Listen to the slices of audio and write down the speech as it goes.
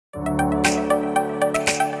Alright,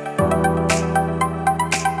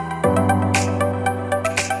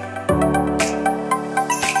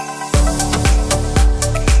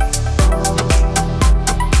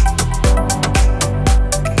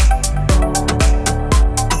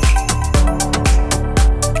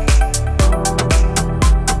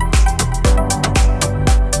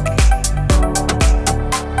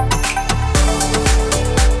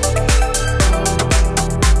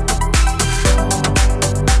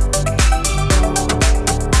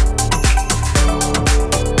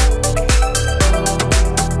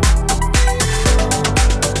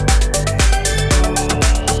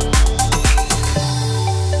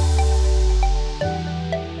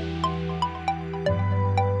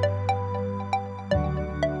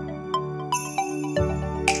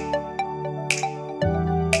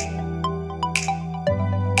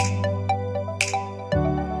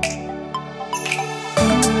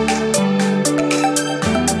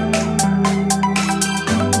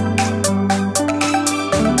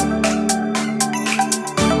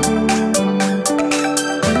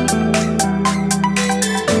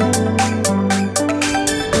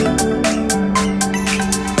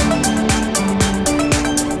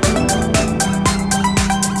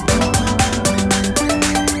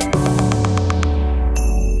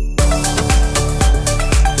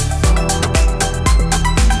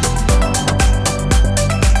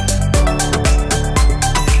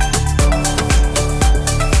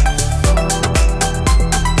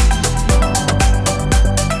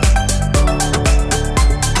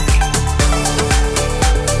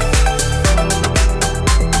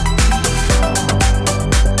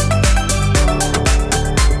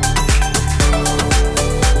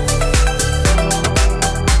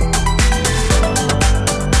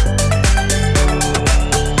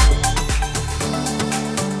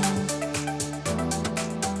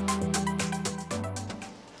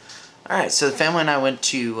 so the family and I went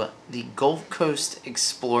to the Gulf Coast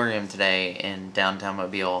Exploreum today in downtown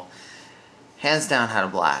Mobile. Hands down had a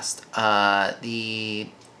blast. The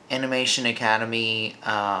Animation Academy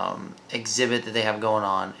exhibit that they have going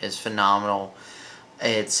on is phenomenal.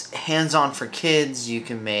 It's hands-on for kids. You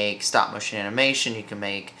can make stop-motion animation. You can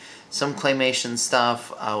make some claymation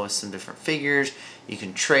stuff with some different figures. You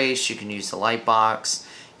can trace. You can use the light box.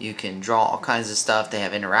 You can draw all kinds of stuff. They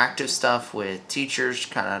have interactive stuff with teachers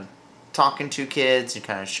kind of talking to kids and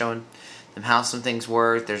kind of showing them how some things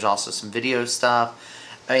work. There's also some video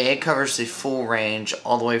stuff. I mean, it covers the full range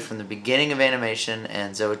all the way from the beginning of animation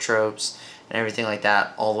and zoetropes and everything like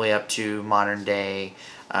that all the way up to modern day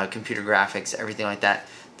computer graphics, everything like that.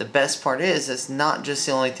 The best part is it's not just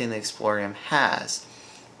the only thing the Exploreum has.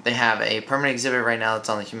 They have a permanent exhibit right now that's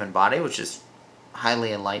on the human body, which is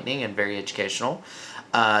highly enlightening and very educational.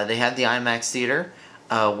 They have the IMAX theater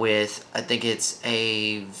with, I think it's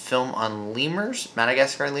a film on lemurs,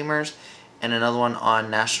 Madagascar lemurs, and another one on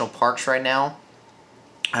national parks right now.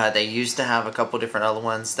 They used to have a couple different other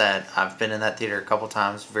ones that I've been in that theater a couple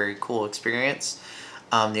times. Very cool experience.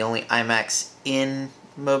 The only IMAX in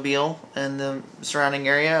Mobile and the surrounding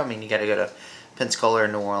area. I mean, you got to go to Pensacola or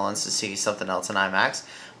New Orleans to see something else in IMAX.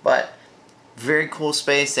 But very cool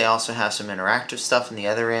space. They also have some interactive stuff in the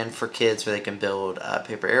other end for kids where they can build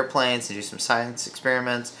paper airplanes and do some science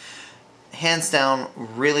experiments. Hands down,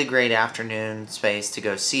 really great afternoon space to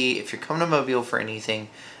go see. If you're coming to Mobile for anything,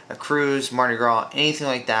 a cruise, Mardi Gras, anything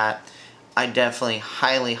like that, I definitely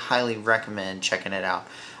highly recommend checking it out.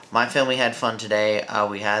 My family had fun today.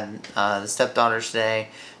 We had the stepdaughters today,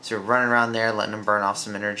 so we're running around there, letting them burn off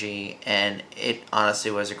some energy, and it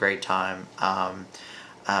honestly was a great time.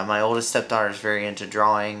 My oldest stepdaughter is very into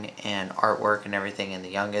drawing and artwork and everything, and the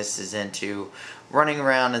youngest is into running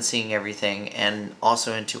around and seeing everything, and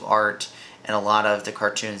also into art and a lot of the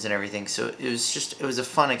cartoons and everything. So it was a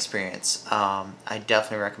fun experience. I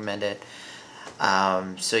definitely recommend it.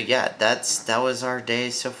 So yeah, that was our day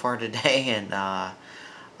so far today, and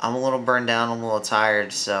I'm a little burned down, I'm a little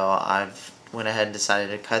tired, so I've went ahead and decided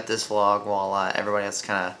to cut this vlog while everybody else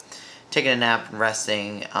kind of taking a nap and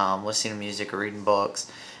resting, listening to music or reading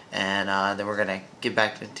books, and then we're gonna get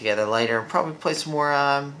back together later and probably play some more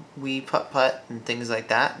Wii putt-putt and things like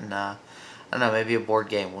that, and I don't know, maybe a board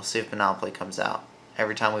game. We'll see if Monopoly comes out.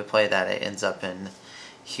 Every time we play that, it ends up in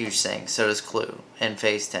huge things. So does Clue and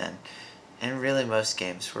Phase 10, and really most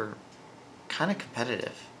games. We're kind of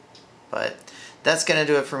competitive, but that's gonna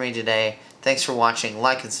do it for me today. Thanks for watching.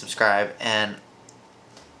 Like and subscribe, and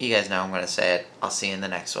you guys know I'm gonna say it. I'll see you in the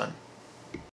next one.